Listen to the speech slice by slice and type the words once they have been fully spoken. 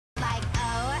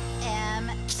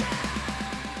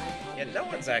Yeah, no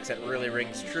one's accent really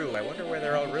rings true. I wonder where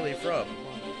they're all really from.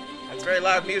 That's very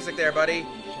loud music there, buddy.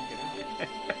 I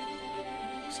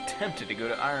was tempted to go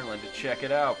to Ireland to check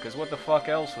it out, because what the fuck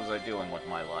else was I doing with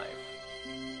my life?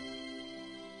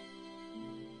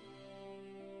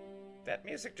 That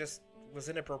music just was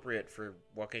inappropriate for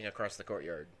walking across the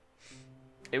courtyard.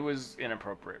 It was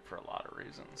inappropriate for a lot of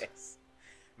reasons. Yes.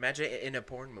 Imagine it in a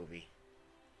porn movie.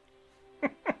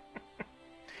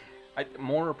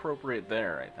 More appropriate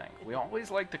there, I think. We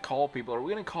always like to call people. Are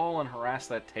we going to call and harass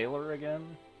that tailor again?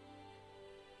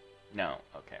 No.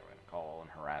 Okay, we're going to call and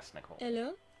harass Nicole.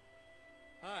 Hello?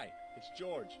 Hi, it's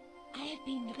George. I have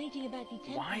been reading about the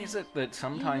temple. Why is it that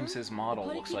sometimes his model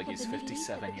looks like he's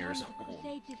 57 years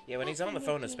old? Yeah, when he's on the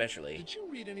phone especially. Did you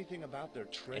read anything about their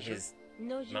treasure? His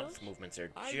mouth movements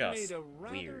are I just made a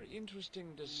rather weird.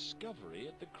 interesting discovery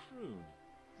at the Croon.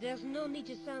 There's no need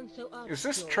to sound so obscure. Is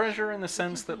this treasure in the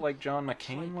sense that, like, John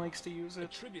McCain likes to use it?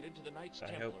 Attributed to the Knights I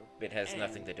Templar, hope it has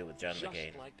nothing to do with John just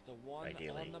McCain. like the one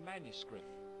Ideally. on the manuscript.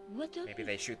 What of Maybe it?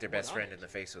 they shoot their best friend in the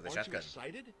face with a Aren't you shotgun.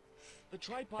 excited? The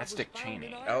tripod That's was Dick found in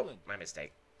Cheney. Oh, Ireland. my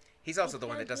mistake. He's also the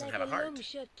one that doesn't have a heart.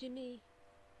 To me.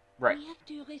 Right. We have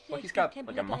to research Well, he's the got,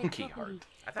 temple like, a guide monkey properly. heart.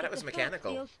 I thought it was Get the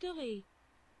mechanical. facts, real story.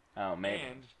 Oh, maybe.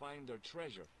 And find their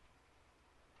treasure.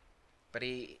 But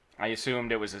he... I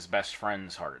assumed it was his best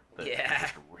friend's heart that Yeah.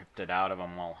 just ripped it out of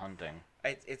him while hunting.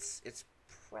 It's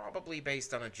probably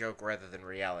based on a joke rather than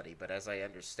reality, but as I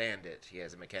understand it, he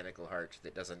has a mechanical heart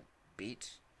that doesn't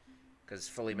beat. Because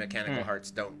fully mechanical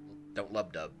hearts don't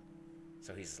lub dub.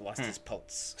 So he's lost his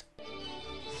pulse.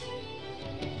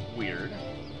 Weird.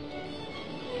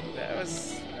 That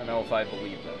was... I don't know if I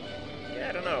believe that. Yeah,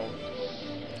 I don't know.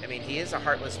 I mean, he is a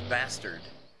heartless bastard.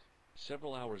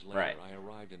 Several hours later, Right. I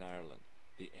arrived in Ireland,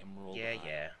 the Emerald Yeah, Isle.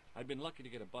 yeah. I'd been lucky to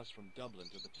get a bus from Dublin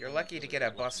to the You're tiny lucky to village get a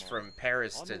of bus Lochmar. from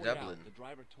Paris On to the way Dublin. out, the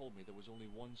driver told me there was only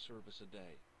one service a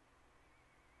day.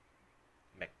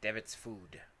 McDevitt's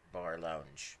Food Bar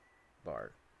Lounge.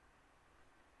 Bar.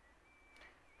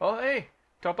 Oh, hey!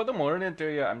 Top of the morning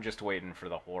to you. I'm just waiting for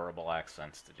the horrible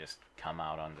accents to just come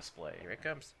out on display. Here it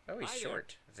comes. Oh, he's Hi there.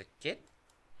 short. Is it kid?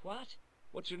 What?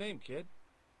 What's your name, kid?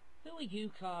 Who are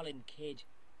you calling kid?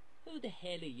 Who the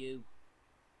hell are you?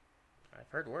 I've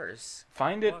heard worse.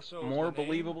 Find it Wasso's more the name.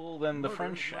 believable than the Murder's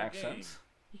French my accents.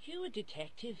 Are you a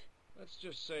detective? Let's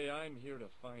just say I'm here to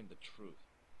find the truth.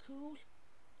 Cool.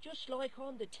 Just like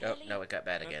on the Oh, telly. no, it got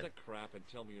bad Cut again. the crap and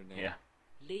tell me your name. Yeah.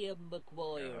 Liam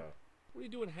McGuire. Oh. What are you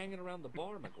doing hanging around the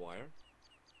bar, McGuire?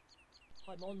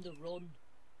 I'm on the run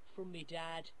from me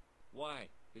dad. Why?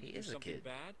 Did He you do is a something kid.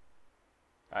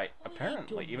 bad?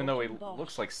 Apparently, even though he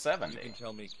looks like You 70. can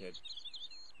tell me, kid.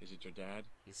 Is it your dad?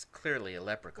 He's clearly a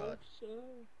leprechaun. Oh,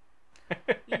 sir.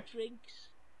 He drinks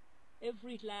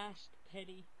every last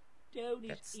penny down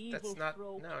his evil That's not...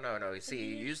 throat. No. You see,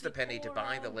 you use the penny to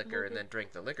buy the liquor and then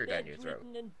drink the liquor down your throat.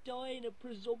 Bedridden and dying of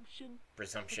presumption.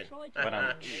 Presumption. I tried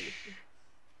But to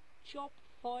chop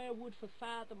firewood for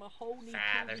Father Mahoney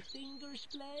Father. till the fingers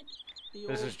bled. The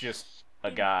This old is just a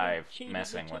stinking guy chin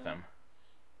messing of a with tongue. him.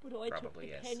 But I took Probably,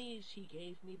 the yes. pennies he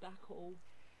gave me back home.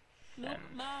 Look, And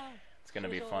Ma, It's gonna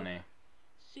be says I, funny.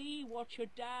 see what your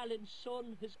darling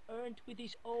son has earned with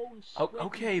his own Oh, sweat and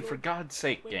okay, for blood. God's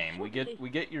sake, When game. We suddenly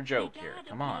get your my joke here. dad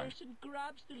Come on. appears and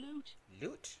grabs the loot.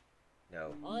 Loot?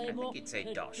 No, I I'm think up he'd say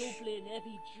at dosh. Dublin,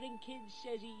 heavy drinking,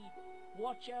 says he.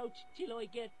 Watch out till I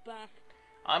get back.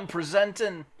 I'm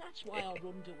presenting. That's why I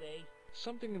run away.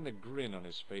 Something in the grin on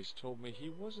his face told me he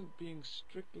wasn't being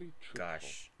strictly truthful.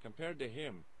 Gosh. Compared to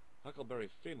him, Huckleberry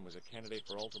Finn was a candidate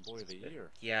for Altar Boy of the Year.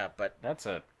 Yeah, but That's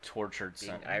a tortured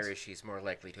being sentence. Irish, he's more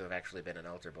likely to have actually been an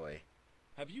altar boy.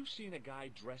 Have you seen a guy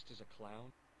dressed as a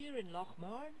clown? Here in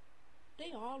Lochmar,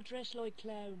 they all dress like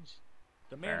clowns.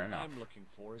 The Fair man enough. I'm looking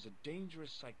for is a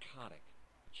dangerous psychotic.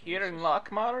 Here in Jesus.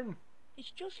 Lochmar? It's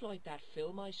just like that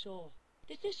film I saw.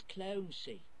 There's this clown,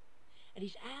 see, and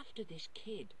he's after this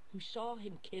kid who saw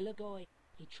him kill a guy.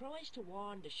 He tries to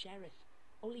warn the sheriff,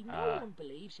 only no one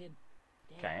believes him.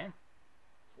 Then, Okay.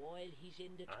 while he's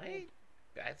in the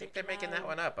tub, I think they're making that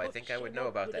one up. I think I would know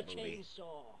about that movie.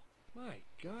 Chainsaw. My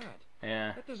God,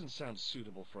 Yeah. that doesn't sound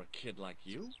suitable for a kid like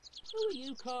you. Who are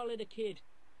you calling a kid?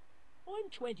 I'm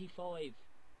 25.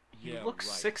 He Yeah, looks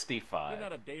right. 65. You're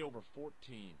not a day over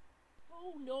 14.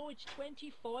 Oh no, it's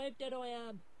 25 that I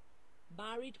am.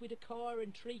 Married with a car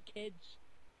and 3 kids.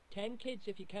 10 kids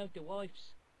if you count the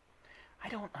wives. I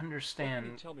don't What can you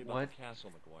understand tell me about what... the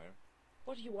castle, McGuire?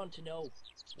 What do you want to know?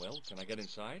 Well, can I get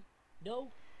inside?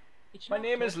 No, it's My not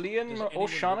name is tough. Liam Does anyone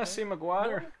O'Shaughnessy No,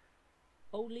 McGuire.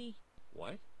 only,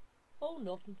 What? oh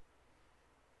nothing.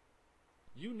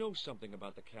 You know something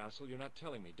about the castle you're not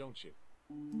telling me, don't you?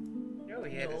 No,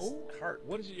 he had his heart.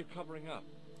 What is it you're covering up?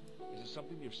 Is it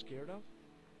something you're scared of?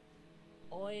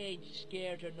 I ain't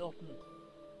scared of nothing.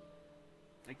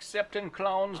 Except in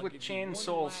clowns I'll with give you one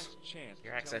chainsaws. last chance to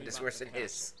Your tell accent me is about worse the than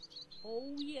his.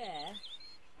 Oh, yeah?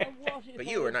 And what if But I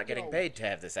you are was not getting ghost? paid to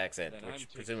have this accent, Then I'm which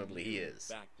taking presumably he you is.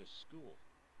 back to school.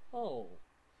 Oh.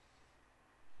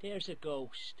 There's a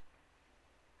ghost.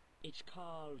 It's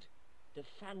called the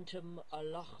Phantom of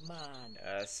Loch Man.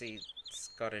 See,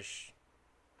 Scottish.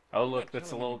 Oh, You're look, not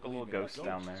that's a telling me you little believe in ghost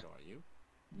down there. ghosts, are you?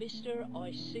 Mister,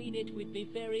 I seen it with me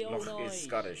very own Loch eyes. is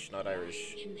Scottish, not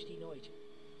Irish. Tuesday night.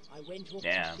 I went up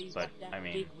Yeah, to see but, what that I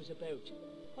mean- dig was about.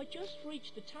 I just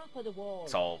reached the top of the wall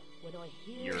It's all when I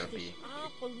hear Europe-y. this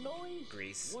awful noise.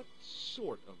 Greece. What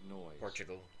sort of noise?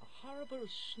 Portugal. A horrible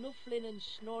snuffling and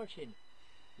snorting,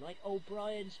 like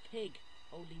O'Brien's pig,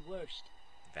 only worse.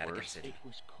 Vatican Worse. City. It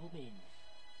was coming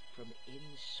from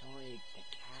inside the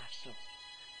castle.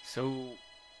 So,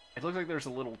 it looks like there's a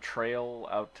little trail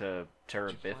out to Did you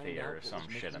find Terabithia out or what some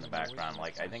was shit making in the the noise background. in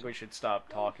Like, that I think we castle? should stop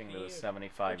talking to the fear.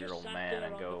 75-year-old I just man sat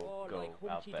and there on the go wall like out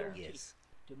Humpty there. Dumpty. Yes.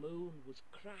 The moon was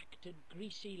cracked and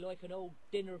greasy like an old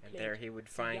dinner plate. And there he would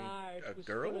The find yard a was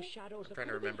girl? full of shadows. I'm I trying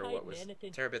to couldn't be remember what hiding was.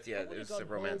 anything. Terabithia, I it would've was gone a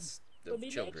romance home, but me of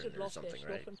legs children had or lost their something,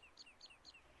 right? stuffing.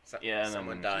 Yeah, and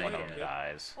someone then died. one of Yeah. them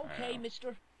dies. I Okay, don't know.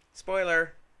 mister.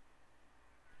 Spoiler!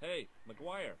 Hey,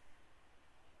 McGuire.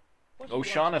 What do you want to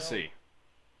O'Shaughnessy.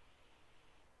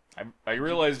 I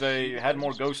realized I had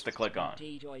more ghosts to click know? on.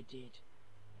 Indeed I did.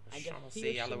 And a O'Shaughnessy,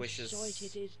 fearsome Aloysius. sight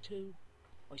it is too.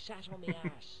 I sat on my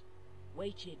ass,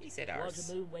 waited He said while arse.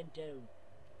 the moon went down.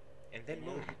 And then And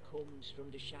moon. out it comes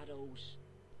from the shadows,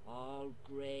 all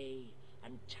grey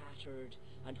and tattered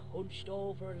and hunched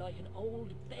over like an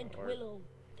old bent Or- willow.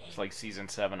 It's like season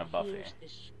 7 of Buffy. Here's the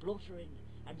spluttering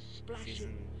and splashing.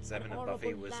 Season 7 and of Buffy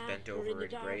horrible was bent laughter in over the and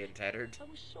grey dark. and tattered. I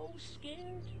was so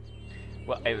scared.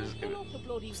 Well, Pull off the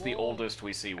bloody it's the wall. oldest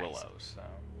we see Willow, so...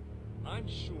 I'm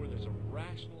sure there's a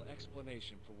rational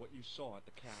explanation for what you saw at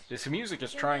the castle. This music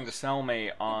is trying to sell me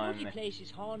The bloody on place is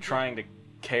haunted. trying to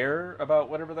care about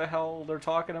whatever the hell they're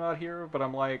talking about here, but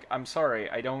I'm like, I'm sorry,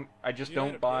 I just You had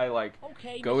a don't buy, bit. like,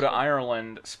 Okay, go to mister.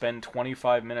 Ireland, spend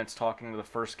 25 minutes talking to the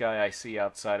first guy I see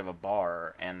outside of a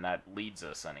bar, and that leads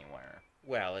us anywhere.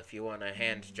 Well, if you want a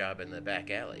hand job in the back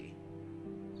alley.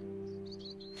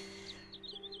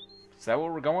 Is that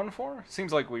what we're going for?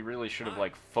 Seems like we really should have,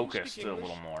 like, Do you focused speak a English?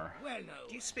 little more. Well, no.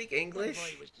 Do you speak What English?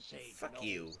 if I was to say, Fuck know,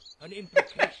 you. An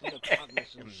implication of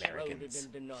cognizance shrouded Americans.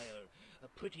 in denial. A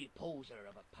pretty poser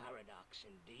of a paradox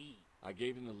indeed. I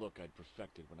gave him the look I'd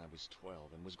perfected when I was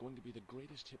 12 and was going to be the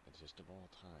greatest hypnotist of all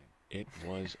time. It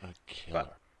was a killer.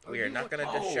 But we are not going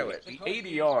to just Oh, show it. the Or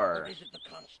ADR. is it the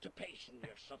constipation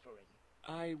you're suffering?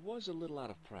 I was a little out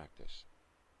of practice.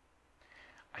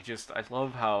 I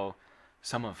love how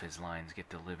some of his lines get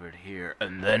delivered here,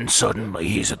 and then suddenly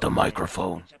he's at the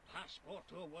microphone. It's a passport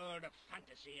to a world of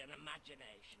fantasy and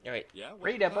imagination. Oh, wait. Yeah, what's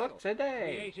Read the a book title?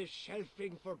 today. Creative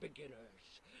shelving for beginners.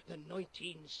 The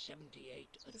 1978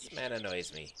 This edition. man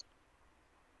annoys me.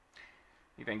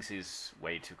 He thinks he's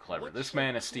way too clever. What's This so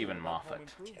man is cool Stephen about Home Moffat.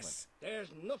 Improvement? Yes. There's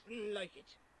nothing like it.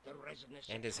 The resonance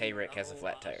And his of hayrick has a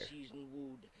flat of tire. seasoned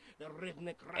wood, the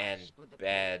rhythmic And rasp of the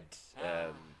bad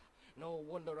no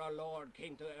wonder our Lord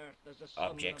came to earth as the son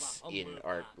objects of a in humble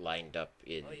art man. lined up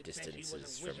in I bet he was a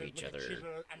distances from wizard each with a other chisel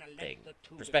and a length thing. or two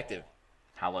to Perspective. go.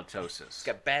 It's Halitosis.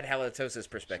 got bad halitosis Surely the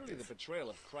perspective. betrayal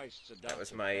of Christ's That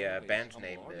was adopted my family band is humble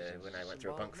name artisans when I is went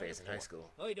through a punk symbolic phase in high metaphor.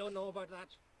 school. I don't know about that,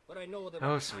 but I know that.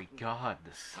 Oh, sweet God.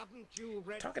 This... Haven't you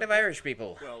read Talking of Irish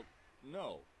people. Well,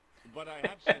 no. But I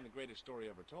have seen the greatest story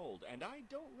ever told, and I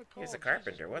don't recall. He was a Jesus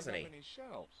carpenter, putting wasn't up he? any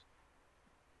shelves.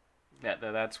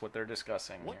 That's what they're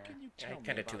discussing What here. can you I tell me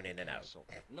kinda about tune the in and out. castle?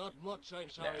 Not much, I'm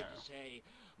sorry No. to say.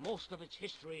 Most of its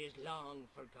history is long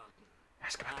forgotten.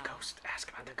 Ask about the ghost. Ask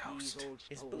about the But if these ghost. old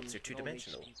His stones boots are could only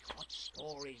two-dimensional. speak, what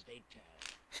stories they tell.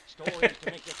 Stories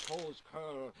to make your toes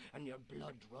curl and your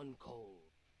blood run cold.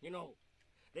 You know,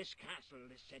 this castle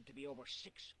is said to be over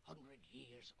 600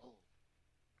 years old.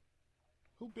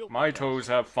 Who built My the castle? toes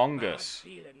have Bad fungus.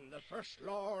 feeling, the first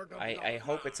lord of I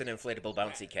hope it's an Lochnaw. inflatable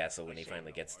bouncy castle when I he say finally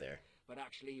lord, gets there. But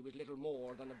actually, he was little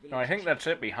more than a village No, I think that's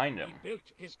chief. it behind him. He built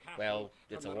his castle Well,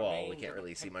 it's from a the wall. We remains can't of the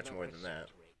really see much Templar more than that.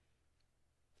 preceptory.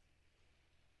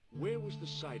 Where was the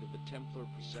site of the Templar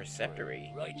Preceptory?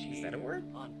 Preceptory. Right Is here that a word?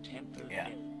 on Temple Yeah.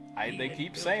 Hill. They Even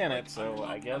keep built saying right it, so on top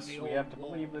I of guess the we old have to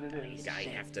wall. believe that it They is. I say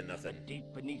have to nothing. that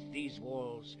deep beneath these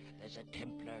walls, there's a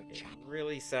Templar It chapel.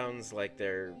 really sounds like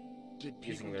they're Did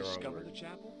using people the wrong discover word. the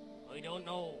chapel? I don't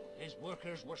know. His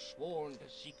workers were sworn to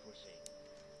secrecy.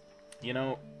 You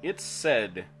know, it's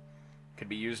said could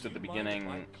be used at the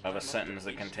beginning of a sentence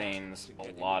that contains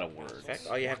a lot of words. In fact,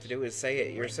 all you have to do is say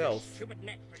it yourself. Stupid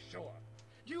neck for sure.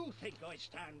 You think I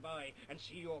stand by and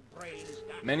see your brains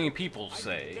dash? Many people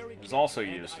say is also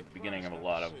used at the beginning of a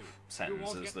lot of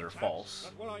sentences that are false.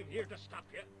 That's why I'm here to stop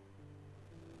you.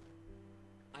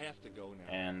 I have to go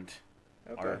now. And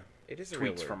Okay. our It is a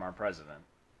real tweets word. from our president.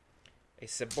 A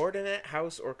subordinate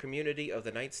house or community of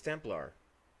the Knights Templar.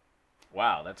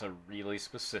 Wow, that's a really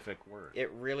specific word. It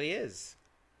really is.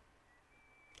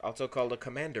 Also called a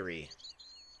commandery.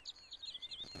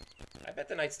 I bet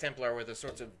the Knights Templar were the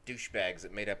sorts of douchebags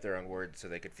that made up their own words so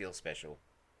they could feel special.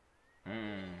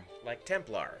 Like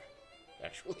Templar,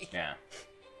 actually. Yeah.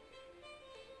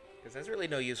 Because there's really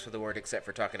no use for the word except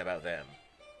for talking about them.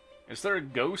 Is there a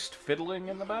ghost fiddling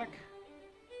in the back?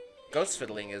 Ghost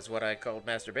fiddling is what I called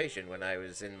masturbation when I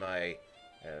was in my...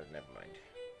 never mind.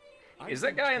 Is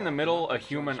that guy in the middle a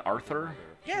human Arthur?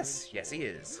 Yes, yes he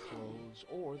is. Clothes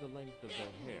or the length of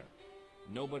their hair.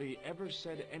 Nobody ever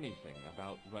said anything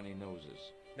about runny noses.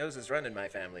 Noses run in my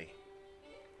family.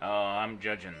 Oh, I'm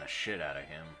judging the shit out of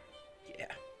him. Yeah.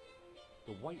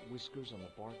 The white whiskers on the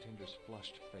bartender's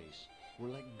flushed face were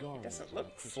like garlands. Doesn't on a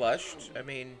look Christmas flushed. tree. I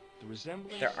mean, The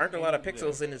resemblance there aren't a lot of ended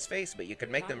pixels there. in his face, but you could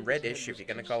The make them top of his reddish head if you're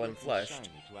was going to too call him slick and flushed.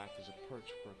 shiny to act as a perch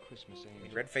for a Christmas I mean,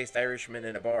 angel. red-faced Irishman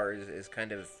in a bar is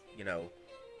kind of, you know,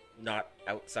 not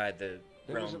outside the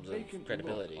There was realms a of vacant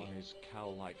credibility. look on his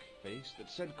cow-like face that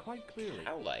said quite clearly,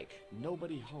 How-like?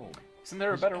 nobody home. Isn't there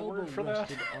a His better elbow word for that?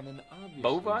 rested on an obviously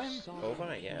Bovine? soft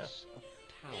Bovine, yeah. piece of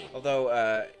towel.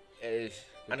 Although, The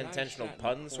unintentional guy sat in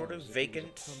pun, the sort corner of, as if he was a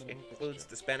vacant, permanent includes fixture.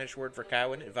 the Spanish word for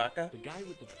cow in it, vaca. The guy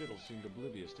with the fiddle seemed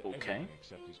oblivious to Okay. everything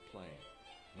except his playing.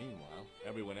 Meanwhile,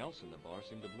 everyone else in the bar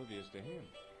seemed oblivious to him.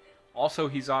 Also,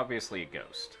 he's obviously a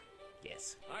ghost.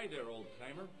 Yes. Hi there, old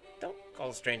timer. Don't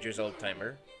call strangers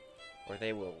old-timer, or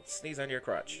they will sneeze on your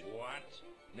crotch. What?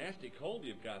 Nasty cold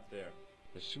you've got there.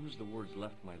 As soon as the words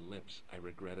left my lips, I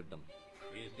regretted them.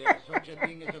 Is there such a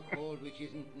thing as a cold which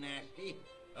isn't nasty?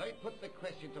 I put the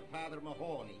question to Father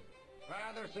Mahoney.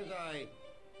 Father, says I,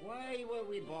 why were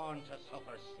we born to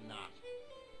suffer snot?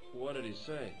 What did he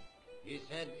say? He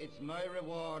said it's my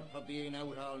reward for being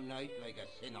out all night like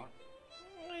a sinner.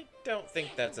 I don't think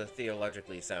that's a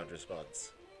theologically sound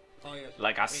response. Pious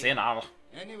Like a thing. sinner.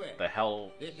 Anyway, The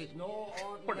hell? this is no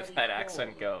ordinary Where does that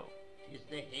accent cold. go? It's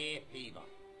the hay fever.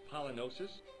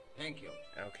 Polynosis? Thank you.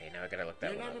 Okay, now I gotta look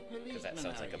that You're one not up, a because that policeman,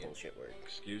 sounds like are a you? bullshit word.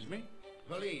 Excuse me?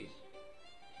 Police.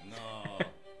 No.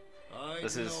 I'd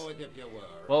This is- know it if you were.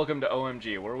 Welcome to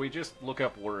OMG, where we just look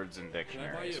up words in Can I buy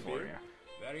dictionaries you a for beer?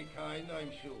 you. Very kind,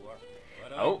 I'm sure.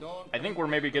 But Oh, don't I think think we're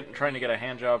maybe it's trying to get a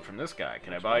hand job from this guy.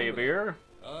 Can I buy you a beer?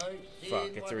 I've seen Fuck,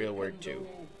 it's what a real it word, can too.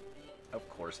 do. Of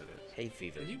course it is. Hay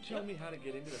fever. Can you tell me how to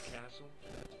get into the castle?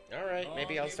 Alright,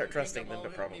 maybe Oh, I'll start think trusting them, about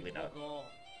but it, probably me not. bucko.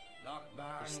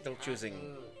 Lockbarn still choosing-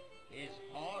 Castle is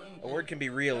haunted. A word can be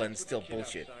real and That's what still the kid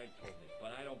bullshit. outside told me,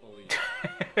 but I don't believe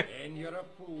it. Then you're a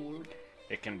fool.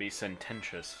 It can be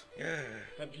sententious.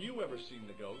 Have you ever seen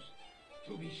the ghost?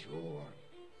 To be sure.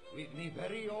 With me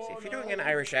very own See, if you're doing an eyes.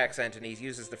 Irish accent and he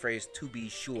uses the phrase "to be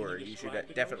sure," you should describe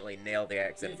the definitely nail the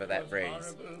accent It for that was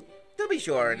phrase. horrible. To be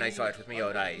sure, and I saw it with my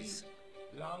own eyes.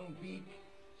 Long beak,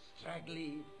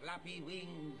 straggly, flappy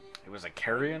wings. It was a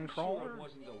carrion Sure crawler? it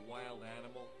wasn't a wild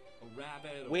animal, a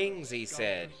rabbit, or Wings, a he skunk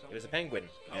said. or It was a something? penguin.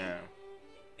 Yeah.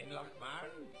 In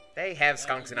Lockbarn? They have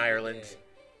skunks in Ireland.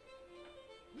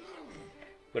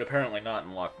 But apparently not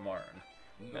in Lochmarn.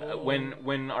 No.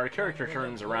 When our character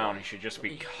turns around, he should just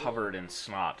be covered in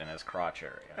snot in his crotch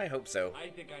area. I hope so. I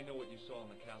think I know what you saw on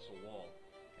the castle wall.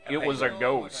 It was a know what I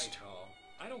ghost.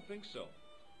 saw. I don't think so.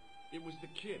 It was the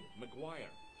kid, McGuire.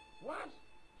 What?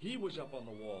 He was up on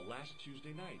the wall last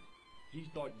Tuesday night. He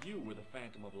thought you were the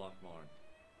Phantom of Lochmarn.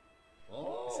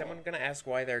 Oh. Is someone gonna ask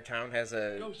why their town has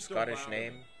a Ghosts don't Scottish bother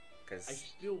name? me. I Because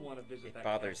still want to visit it that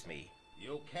bothers castle. me.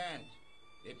 You can't.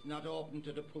 It's not open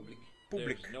to the public.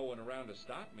 Public. There's no one around to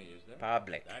stop me, is there?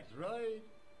 Public. That's right.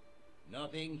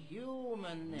 Nothing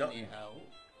human, No. anyhow.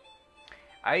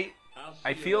 I I'll see I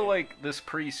you feel later. like this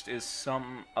priest is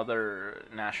some other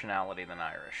nationality than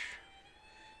Irish.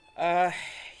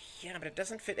 Yeah, but it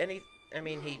doesn't fit any... I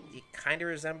mean, he kind of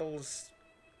resembles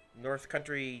North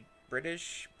Country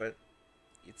British, but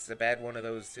it's a bad one of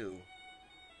those too.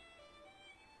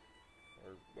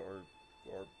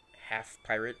 Or half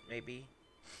pirate, maybe.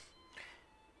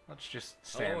 Let's just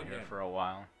stand Hello here again. for a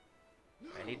while.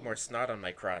 I need more snot on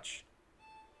my crotch.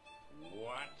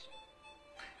 What?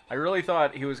 I really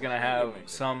thought he was gonna have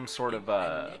some sort of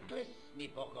A necklace, me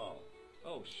bucko.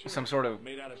 Oh, sure. some sort of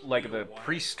Made out of like steel the wire.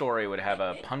 priest story would have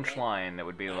a punchline that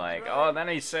would be like, right. oh, then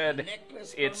he said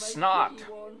Necklace for it's my snot.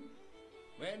 pretty one.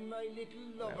 When my little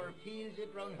lover peels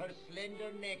it round her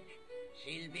slender neck,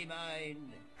 she'll be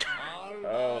mine. All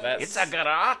Oh, mine. that's It's a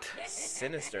garrote.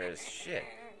 sinister as shit.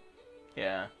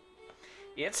 Yeah.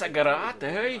 It's a garrote,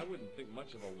 eh? I wouldn't think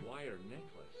much of a wire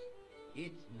necklace.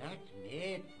 It's not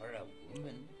made for a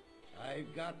woman.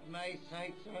 I've got my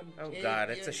sights on. Oh take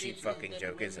god, it's your a sheep dishes fucking and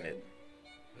joke, isn't it?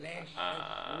 Flesh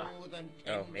as smooth and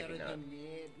oh, tender maybe as not. a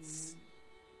maiden's.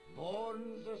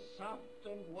 Bones as soft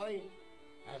and white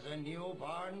as a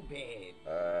newborn babe.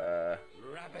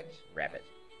 Rabbit. Rabbit.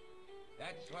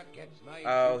 That's what gets my.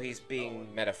 Oh, juices he's being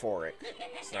flowing. metaphoric.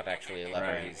 It's not actually a lever.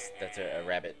 Right. That's a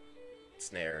rabbit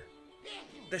snare.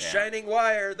 The Yeah. shining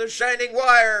wire! The shining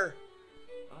wire!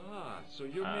 Ah, so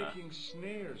you're making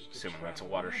snares to Assuming that's a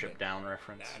trap Watership rabbits. Down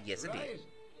reference. That's Yes, right. indeed.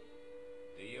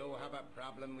 Do you have a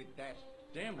problem with that?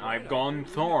 Damn I've right, gone Isn't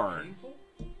that thorn. painful?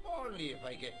 Only if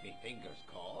I get me fingers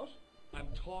caught. I'm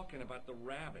talking about the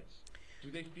rabbits. Do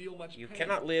they feel much You pain?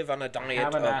 cannot live on a diet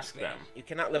Haven't of... asked them. You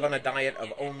cannot live on a diet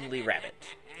of only rabbit.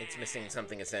 It's missing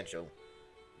something essential.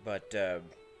 But,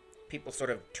 people sort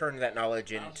of turn that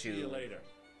knowledge I'll see you into... later.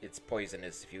 It's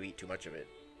poisonous if you eat too much of it.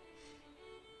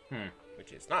 Hmm.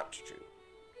 Which is not true.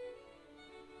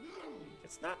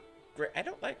 It's not... I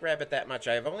don't like rabbit that much.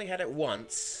 I've only had it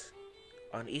once.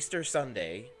 On Easter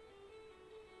Sunday.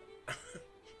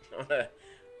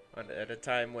 At a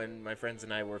time when my friends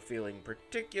and I were feeling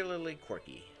particularly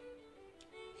quirky.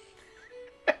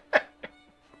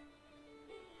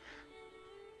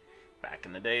 Back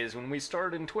in the days when we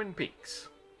starred in Twin Peaks.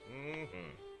 Mm-hmm.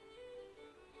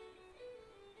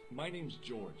 My name's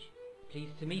George.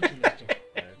 Pleased to meet you, mister.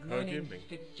 My called you name's Ming.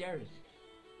 Fitzgerald.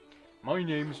 My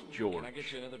name's George. Can I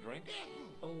get you another drink?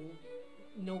 Oh,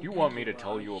 no. You thank want me to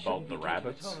tell I you about shouldn't the be drinking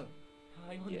rabbits? at all.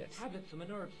 I'm on Yes. tablets for my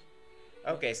nerves.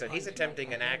 Okay, so he's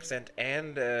attempting an accent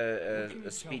and What can you a tell me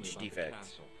speech about the defect.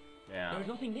 castle? Yeah. There's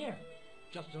nothing there.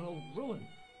 Just an old ruin.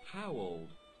 How old?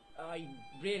 I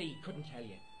really couldn't tell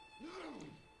you.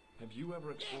 Have you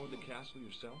ever explored the castle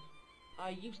yourself? I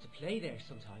used to play there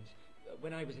sometimes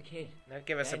when I was a kid. Now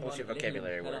give us a Then one bullshit of the little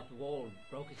vocabulary ones word. fell off the wall and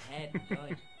broke his head and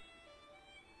died.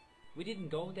 We didn't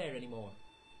go there anymore.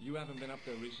 You haven't been up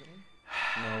there recently?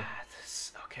 No.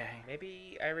 Okay.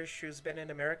 Maybe Irish who's been in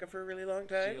America for a really long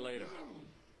See time? you later.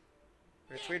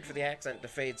 It's weird for the accent to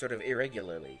fade sort of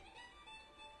irregularly.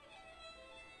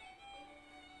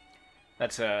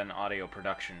 That's an audio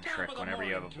production trick. of the Whenever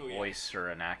you have morning a to you. voice or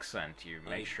an accent, you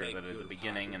make sure beg that at the your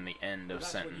beginning pardon. and the end of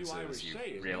That's what you sentences Irish you say,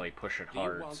 isn't really it? push it Do you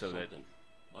hard want so that something?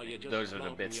 Or you just those are the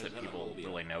flaunting bits your that people xenophobia?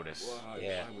 really notice. Well,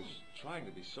 Yeah. I was trying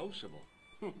to be sociable.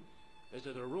 Is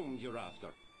it a room you're after?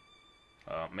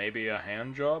 Maybe a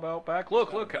hand job out back?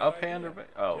 Look, look, up hand or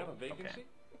back? Do you Oh, have a okay. vacancy?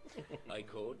 I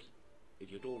could.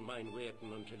 If you don't mind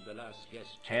waiting until the last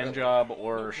guest. Hand job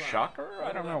or problem. shocker?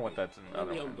 I don't know what that's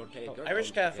another The one. Undertaker Irish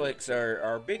comes Catholics to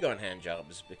are big on hand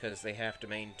jobs because they have to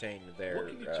maintain their What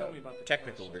can you tell me about the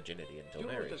technical castle? virginity until You're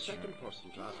the marriage. second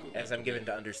person to ask me As that I'm given to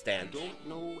today. I understand. don't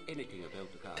know anything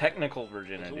about the castle. Technical It's only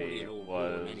Virginity an old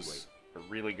ruin anyway. was a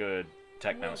really good Who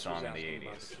techno else song was in the asking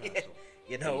about 80s. the castle?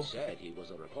 You He know, said he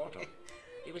was a reporter.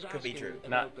 He was Could be asking true. about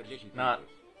Not- the little not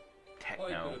people.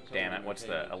 Techno, damn it, what's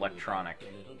the electronic?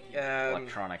 He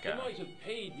Electronica. might have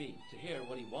paid me to hear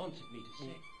what he wanted me to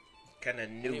say. kind of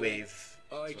new Anyway, wave.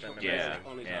 I That's what I'm took Yeah, imagining.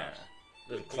 on his yeah. arse.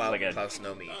 Little Klaus, Like a- Klaus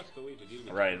Nomi. That's the way to deal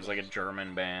with Right, it. it's like a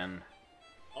German band.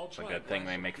 I'll It's try like that a thing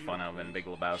glass they of make beer, fun of in please. Big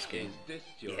Lebowski. Is this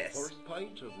your Yes. first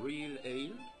pint of real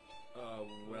ale?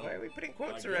 Well, Why are we putting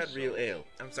quotes I around guess real so. ale?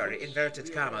 I'm sorry, What's inverted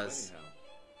real commas. anyhow?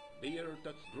 Beer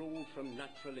that's brewed from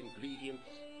natural ingredients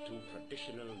to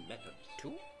traditional methods.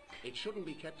 Two? It shouldn't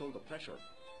be kept under pressure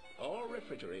or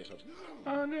refrigerated.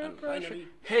 Under And pressure. finally,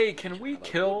 Hey, it can should we have a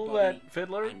kill good that body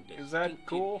fiddler? and Is that distinctive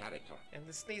cool? character. And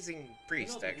the sneezing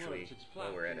priest, In other actually, words, it's while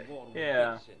flat we're at and it. warm with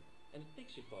Yeah. bits in, and it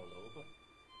makes you fall over.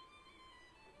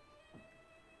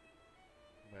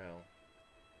 Well,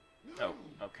 Oh,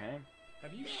 okay.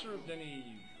 Have you served any?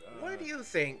 why do you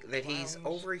think that he's clowns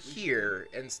over recently? here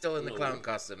and still in the No. clown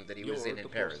costume that he was You're in the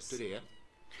Paris? first today.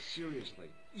 Seriously.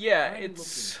 Yeah, I'm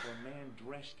it's looking for a man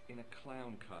dressed in a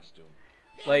clown costume.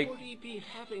 like, Would he be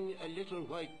having a little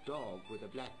white dog with a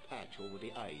black patch over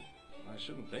the eye? I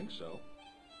shouldn't think so.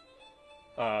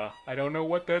 I don't know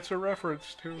what that's a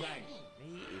reference to. Thanks.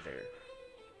 Me either.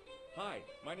 Hi,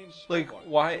 my name's Like, Stillwater,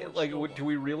 why, George like, Stillwater. do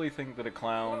we really think that a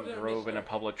clown Hello there, drove in a mister.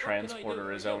 public What can I transport do or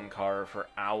for his you? own car for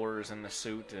hours in the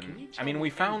suit? Can you And, tell I mean, me we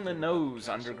found the anything about nose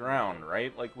the castle? underground,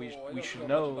 right? Like, we Oh, I we don't should know much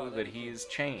know about that anything. he's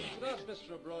changed. That's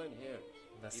Mr. O'Brien here.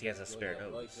 Unless he has a spare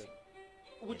nose.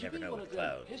 Would never be know one with of them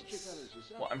clowns. history fellas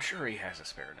yourself? Well, I'm sure he has a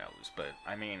spare nose, but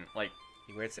I mean, like,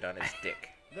 He wears it on his dick.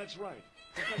 That's right.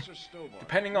 Professor Stobart.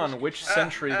 Depending on which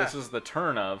century this is the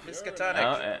turn of.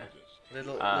 Miskatonic.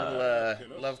 Little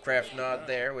Lovecraft nod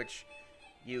there, which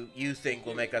you think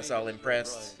will make us all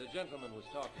impressed. The gentleman was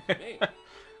talking to me.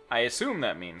 I assume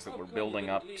that means that we're building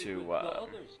up to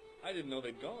I didn't know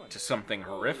they'd gone. to something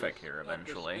horrific here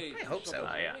eventually. I hope so.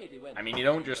 Yeah. I mean, you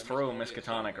don't just throw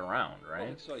Miskatonic around,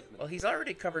 right? Well, he's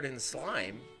already covered in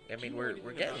slime. I mean, we're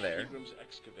getting there. Pilgrim's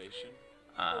excavation.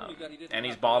 And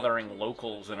he's bothering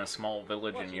locals in a small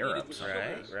village in Europe. So.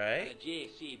 Right.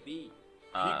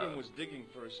 Pilgrim was digging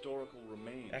for historical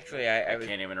remains. Actually, I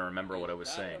can't even remember what I was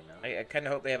saying. No. I kind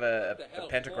of hope they have a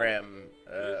pentagram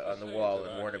on the wall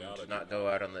and warn him to not go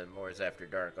out on the moors after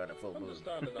dark on a full moon.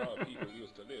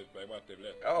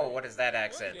 Oh, what is that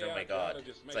accent? Oh my god.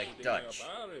 It's like Dutch.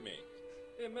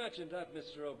 Imagine that,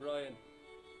 Mr. O'Brien.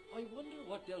 I wonder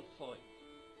what they'll find.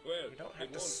 You don't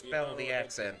have to spell the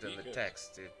accent in the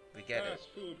text. We get it.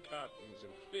 Food cartons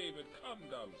and flavored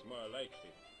condoms, more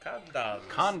likely. Condoms.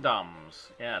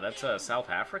 Condoms. Yeah, that's South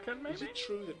African, maybe? Is it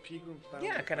true that Pilgrim found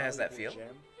Yeah, it kind of has that feel. gem?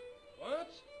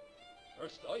 What?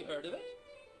 First I heard of it.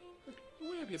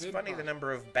 Where have you It's been, funny Bob? the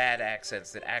number of bad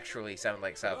accents that actually sound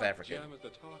like South African. Jam is the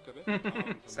talk of it. Tom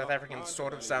from South Rock African Park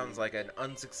sort of and sounds like an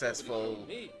unsuccessful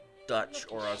Me. Dutch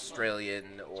or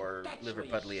Australian or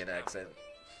Liverpudlian accent.